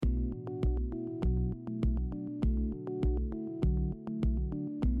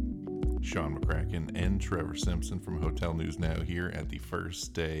Sean McCracken and Trevor Simpson from Hotel News Now here at the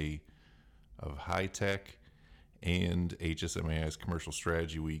first day of HITEC and HSMAI's Commercial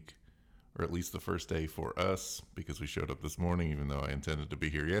Strategy Week, or at least the first day for us because we showed up this morning even though I intended to be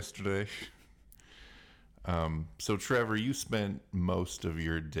here yesterday. So Trevor, you spent most of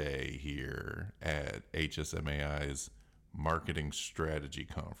your day here at HSMAI's Marketing Strategy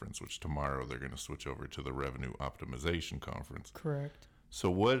Conference, which tomorrow they're going to switch over to the Revenue Optimization Conference. Correct. So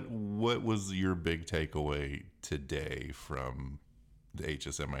what was your big takeaway today from the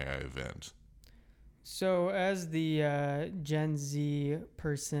HSMAI event? So as the Gen Z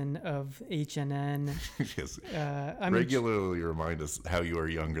person of HNN, Yes, regularly remind us how you are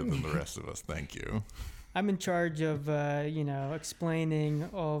younger than the rest of us. Thank you. I'm in charge of, explaining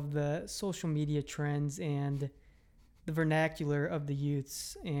all of the social media trends and the vernacular of the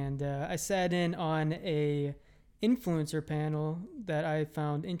youths. And I sat in on a influencer panel that I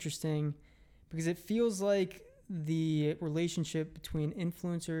found interesting because it feels like the relationship between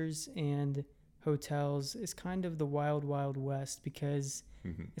influencers and hotels is kind of the wild, wild west because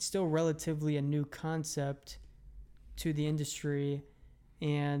it's still relatively a new concept to the industry,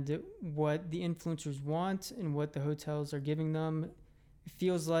 and what the influencers want and what the hotels are giving them, it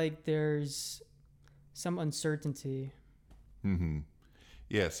feels like there's some uncertainty.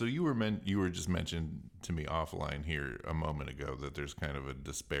 Yeah, so you were just mentioned to me offline here a moment ago that there's kind of a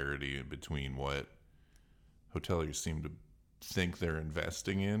disparity between what hoteliers seem to think they're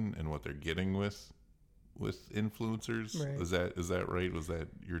investing in and what they're getting with influencers. Right. Is that right? Was that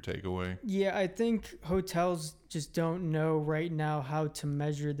your takeaway? Yeah, I think hotels just don't know right now how to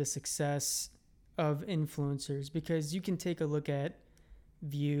measure the success of influencers because you can take a look at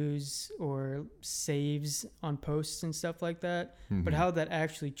views or saves on posts and stuff like that, but how that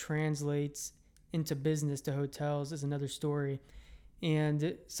actually translates into business to hotels is another story.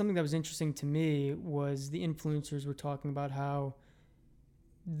 And something that was interesting to me was the influencers were talking about how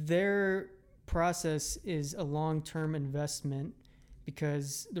their process is a long-term investment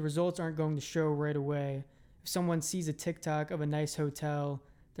because the results aren't going to show right away. If someone sees a TikTok of a nice hotel,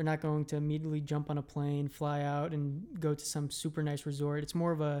 they're not going to immediately jump on a plane, fly out, and go to some super nice resort. It's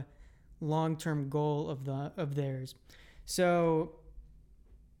more of a long-term goal of theirs. So,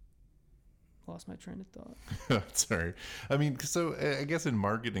 lost my train of thought. Sorry. I mean, so I guess in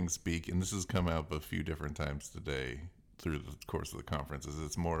marketing speak, and this has come up a few different times today through the course of the conferences,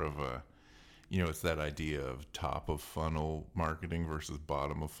 it's more of a, it's that idea of top of funnel marketing versus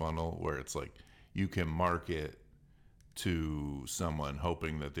bottom of funnel, where it's like you can market to someone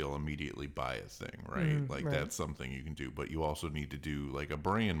hoping that they'll immediately buy a thing, right? Right. That's something you can do, but you also need to do like a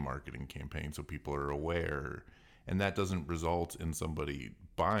brand marketing campaign so people are aware, and that doesn't result in somebody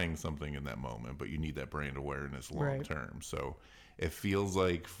buying something in that moment, but you need that brand awareness long term. So it feels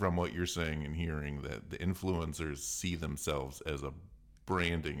like from what you're saying and hearing that the influencers see themselves as a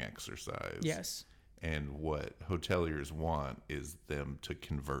branding exercise. Yes. And what hoteliers want is them to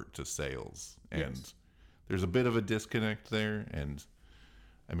convert to sales. And yes, there's a bit of a disconnect there. And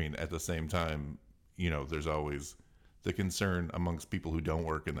I mean, at the same time, there's always the concern amongst people who don't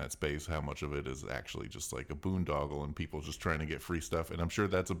work in that space, how much of it is actually just like a boondoggle and people just trying to get free stuff. And I'm sure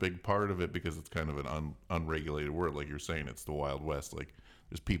that's a big part of it because it's kind of an unregulated world. Like you're saying, it's the Wild West. Like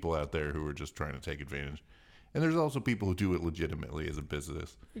there's people out there who are just trying to take advantage. And there's also people who do it legitimately as a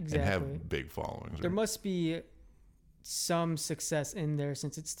business and have big followings. There must be some success in there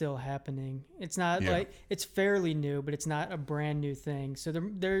since it's still happening. It's not like it's fairly new, but it's not a brand new thing. So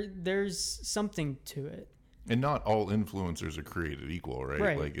there's something to it. And not all influencers are created equal, right?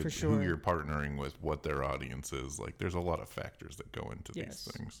 Right, like for it's sure. Who you're partnering with, what their audience is. Like there's a lot of factors that go into these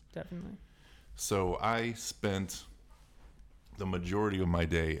things. Definitely. So I spent the majority of my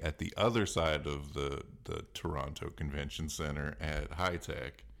day at the other side of the Toronto Convention Center at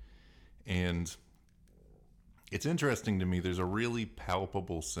HITEC. And it's interesting to me, there's a really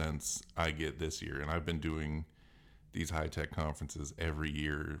palpable sense I get this year, and I've been doing these HITEC conferences every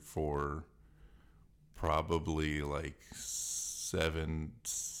year for probably like 6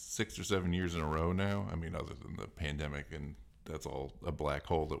 or 7 years in a row now. I mean, other than the pandemic, and that's all a black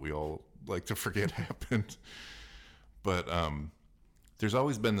hole that we all like to forget happened. But there's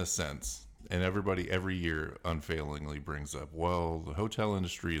always been this sense, and everybody every year unfailingly brings up, well, the hotel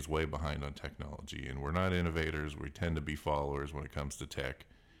industry is way behind on technology, and we're not innovators. We tend to be followers when it comes to tech.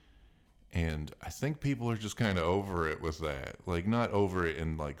 And I think people are just kind of over it with that. Like, not over it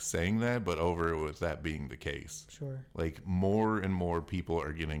in like saying that, but over it with that being the case. Sure. Like, more and more people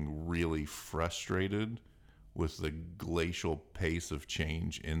are getting really frustrated with the glacial pace of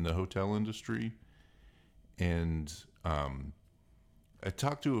change in the hotel industry. And I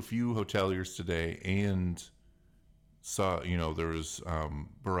talked to a few hoteliers today and saw, there was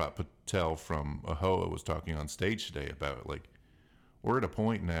Bharat Patel from AHOA was talking on stage today about like, we're at a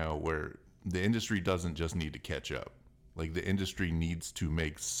point now where the industry doesn't just need to catch up. Like the industry needs to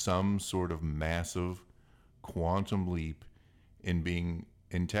make some sort of massive quantum leap in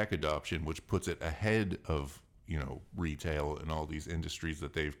tech adoption, which puts it ahead of, retail and all these industries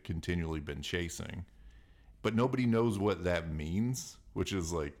that they've continually been chasing. But nobody knows what that means, which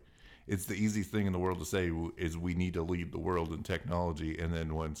is like, it's the easiest thing in the world to say is we need to lead the world in technology. And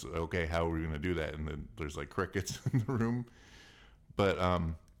then once, okay, how are we going to do that? And then there's like crickets in the room. But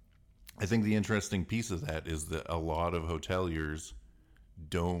I think the interesting piece of that is that a lot of hoteliers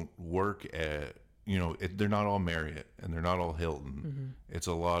don't work at, they're not all Marriott and they're not all Hilton. Mm-hmm. It's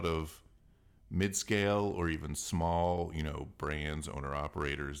a lot of mid-scale or even small, brands,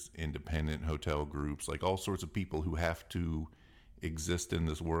 owner-operators, independent hotel groups, like all sorts of people who have to exist in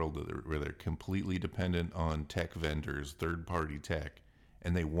this world where they're completely dependent on tech vendors, third-party tech,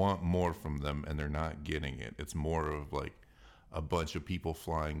 and they want more from them and they're not getting it. It's more of like a bunch of people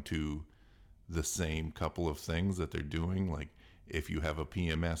flying to the same couple of things that they're doing. Like if you have a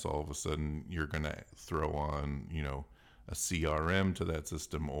PMS, all of a sudden you're going to throw on, a CRM to that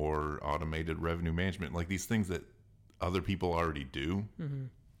system or automated revenue management, like these things that other people already do. Mm-hmm.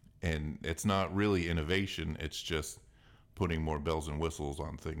 And it's not really innovation. It's just putting more bells and whistles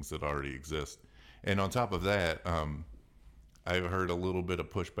on things that already exist. And on top of that, I've heard a little bit of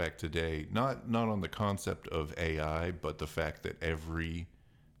pushback today, not on the concept of AI, but the fact that every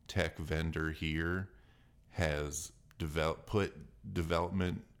tech vendor here has put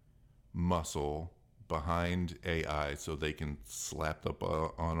development muscle behind AI so they can slap up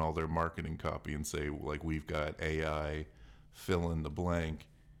on all their marketing copy and say, like, we've got AI fill in the blank.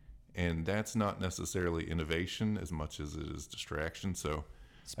 And that's not necessarily innovation as much as it is distraction. So,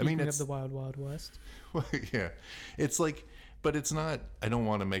 Speaking of the wild, wild west. Well, yeah, it's like, but it's not, I don't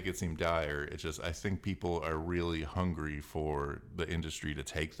want to make it seem dire. It's just, I think people are really hungry for the industry to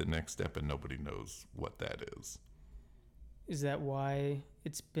take the next step and nobody knows what that is. Is that why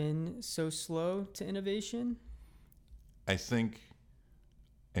it's been so slow to innovation? I think,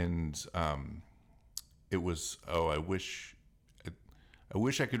 and it was, I wish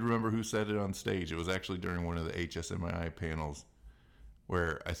I could remember who said it on stage. It was actually during one of the HSMAI panels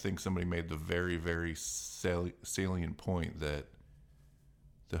where I think somebody made the very, very salient point that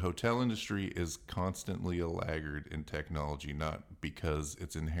the hotel industry is constantly a laggard in technology, not because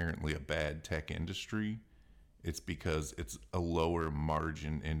it's inherently a bad tech industry. It's because it's a lower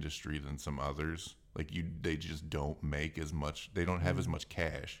margin industry than some others. Like they just don't make as much. They don't have as much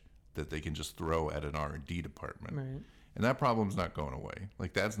cash that they can just throw at an R&D department. Right. And that problem's not going away.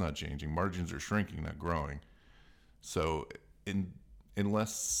 Like that's not changing. Margins are shrinking, not growing. So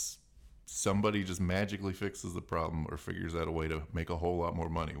unless somebody just magically fixes the problem or figures out a way to make a whole lot more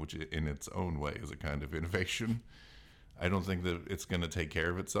money, which in its own way is a kind of innovation, I don't think that it's going to take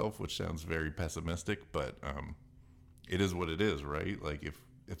care of itself, which sounds very pessimistic, but it is what it is, right? Like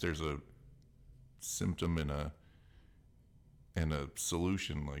if there's a symptom and a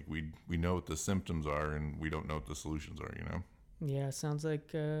solution, like we know what the symptoms are and we don't know what the solutions are, Yeah, sounds like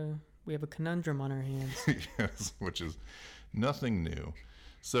we have a conundrum on our hands. Yes, which is nothing new.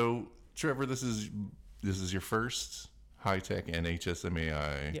 So, Trevor, this is your first HITEC and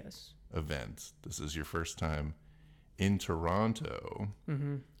HSMAI event. This is your first time in Toronto.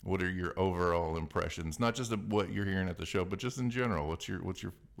 Mm-hmm. What are your overall impressions? Not just of what you're hearing at the show, but just in general. What's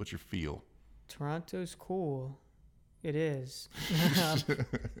your feel? Toronto's cool. It is.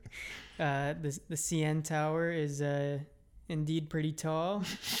 The CN Tower is indeed pretty tall.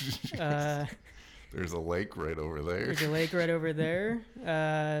 There's a lake right over there. There's a lake right over there.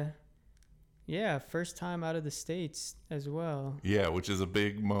 Yeah, first time out of the States as well. Yeah, which is a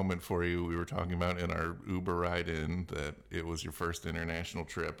big moment for you. We were talking about in our Uber ride in that it was your first international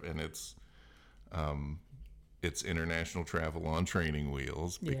trip, and it's international travel on training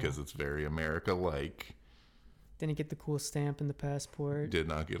wheels because it's very America-like. Didn't get the cool stamp in the passport. Did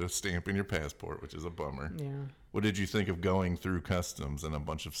not get a stamp in your passport, which is a bummer. Yeah. What did you think of going through customs and a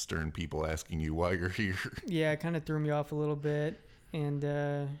bunch of stern people asking you why you're here? Yeah, it kind of threw me off a little bit, and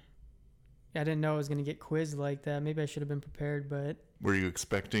I didn't know I was going to get quizzed like that. Maybe I should have been prepared, but... Were you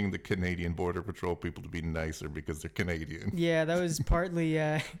expecting the Canadian Border Patrol people to be nicer because they're Canadian? Yeah, that was partly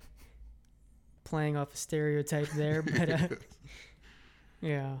playing off a stereotype there, but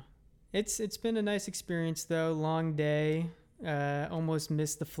yeah. It's been a nice experience, though. Long day. Almost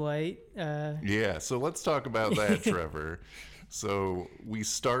missed the flight. Yeah, so let's talk about that, Trevor. So we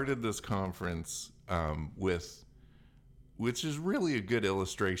started this conference with which is really a good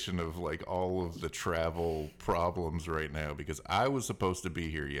illustration of like all of the travel problems right now, because I was supposed to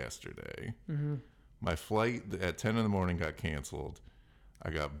be here yesterday. Mm-hmm. My flight at 10 in the morning got canceled. I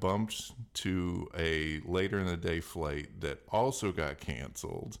got bumped to a later in the day flight that also got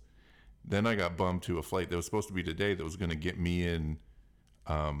canceled. Then I got bumped to a flight that was supposed to be today that was going to get me in.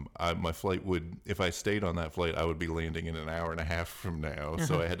 My flight would, if I stayed on that flight, I would be landing in an hour and a half from now.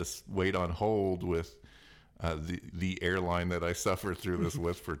 So I had to wait on hold with the airline that I suffered through this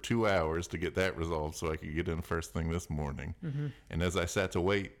with for 2 hours to get that resolved so I could get in first thing this morning. Mm-hmm. And as I sat to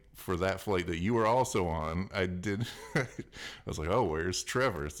wait for that flight that you were also on, I was like, oh, where's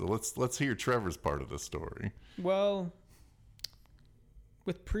Trevor? So let's hear Trevor's part of the story. Well,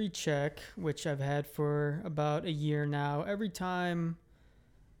 with pre-check, which I've had for about a year now, every time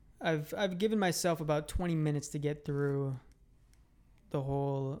I've given myself about 20 minutes to get through the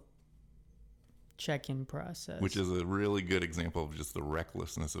whole check-in process. Which is a really good example of just the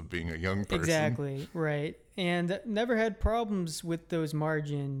recklessness of being a young person. Exactly, right. And never had problems with those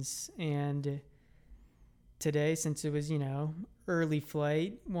margins. And today, since it was, early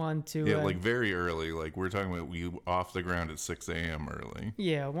flight, wanted to... Yeah, like very early. Like we're talking about we off the ground at 6 a.m. early.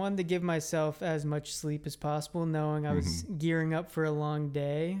 Yeah, wanted to give myself as much sleep as possible, knowing I was gearing up for a long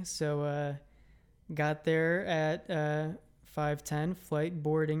day. So got there at 5:10, flight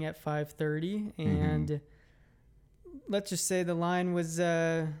boarding at 5:30. And let's just say the line was...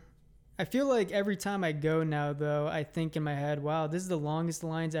 I feel like every time I go now, though, I think in my head, wow, this is the longest the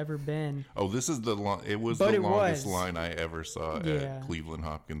line's ever been. Oh, this is the longest line I ever saw at Cleveland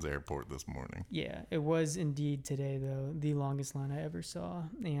Hopkins Airport this morning. Yeah, it was indeed today, though, the longest line I ever saw.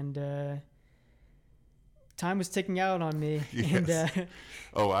 And time was ticking out on me. Yes. And,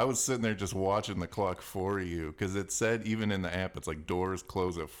 I was sitting there just watching the clock for you, because it said even in the app, it's like doors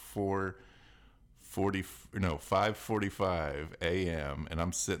close at 5:45 a.m. and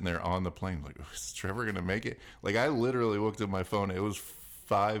I'm sitting there on the plane like, is Trevor gonna make it? Like I literally looked at my phone, it was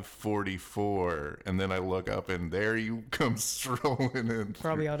 5:44, and then I look up and there you come strolling in.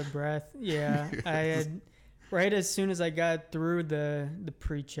 Probably out of breath. Yeah. Yes. I had right as soon as I got through the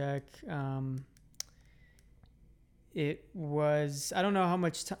pre-check, it was, I don't know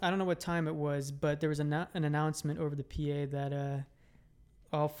what time it was, but there was an announcement over the PA that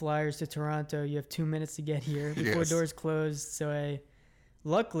all flyers to Toronto, you have 2 minutes to get here before doors closed. So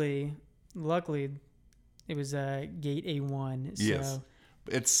luckily, it was gate A1. So. Yes.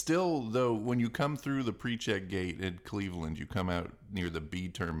 It's still, though, when you come through the pre-check gate at Cleveland, you come out near the B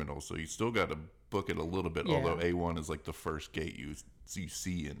terminal. So you still got to book it a little bit, although A1 is like the first gate you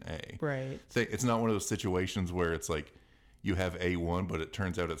see in A. Right. It's not one of those situations where it's like, you have A1, but it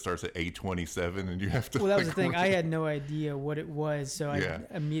turns out it starts at A27, and you have to... Well, that was the thing. I had no idea what it was, so I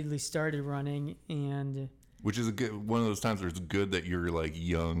immediately started running, and... Which is one of those times where it's good that you're, like,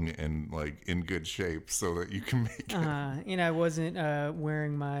 young and, like, in good shape so that you can make it. And I wasn't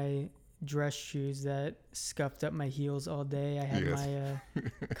wearing my dress shoes that scuffed up my heels all day. I had my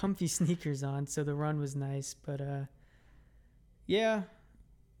comfy sneakers on, so the run was nice. But, yeah,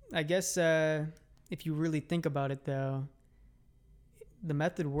 I guess if you really think about it, though... The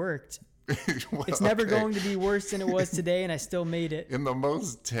method worked. Well, it's never going to be worse than it was today, and I still made it. In the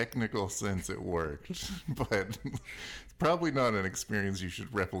most technical sense, it worked. But it's probably not an experience you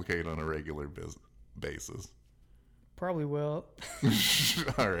should replicate on a regular basis. Probably will.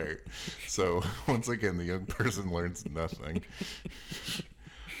 All right. So, once again, the young person learns nothing.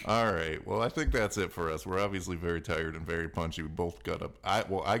 All right. Well, I think that's it for us. We're obviously very tired and very punchy. We both got up.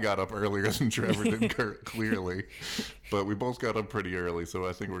 I got up earlier than Trevor did, clearly. But we both got up pretty early, so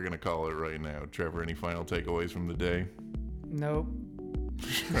I think we're going to call it right now. Trevor, any final takeaways from the day? Nope.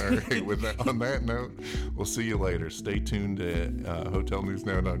 All right. On that note, we'll see you later. Stay tuned at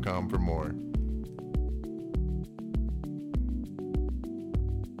hotelnewsnow.com for more.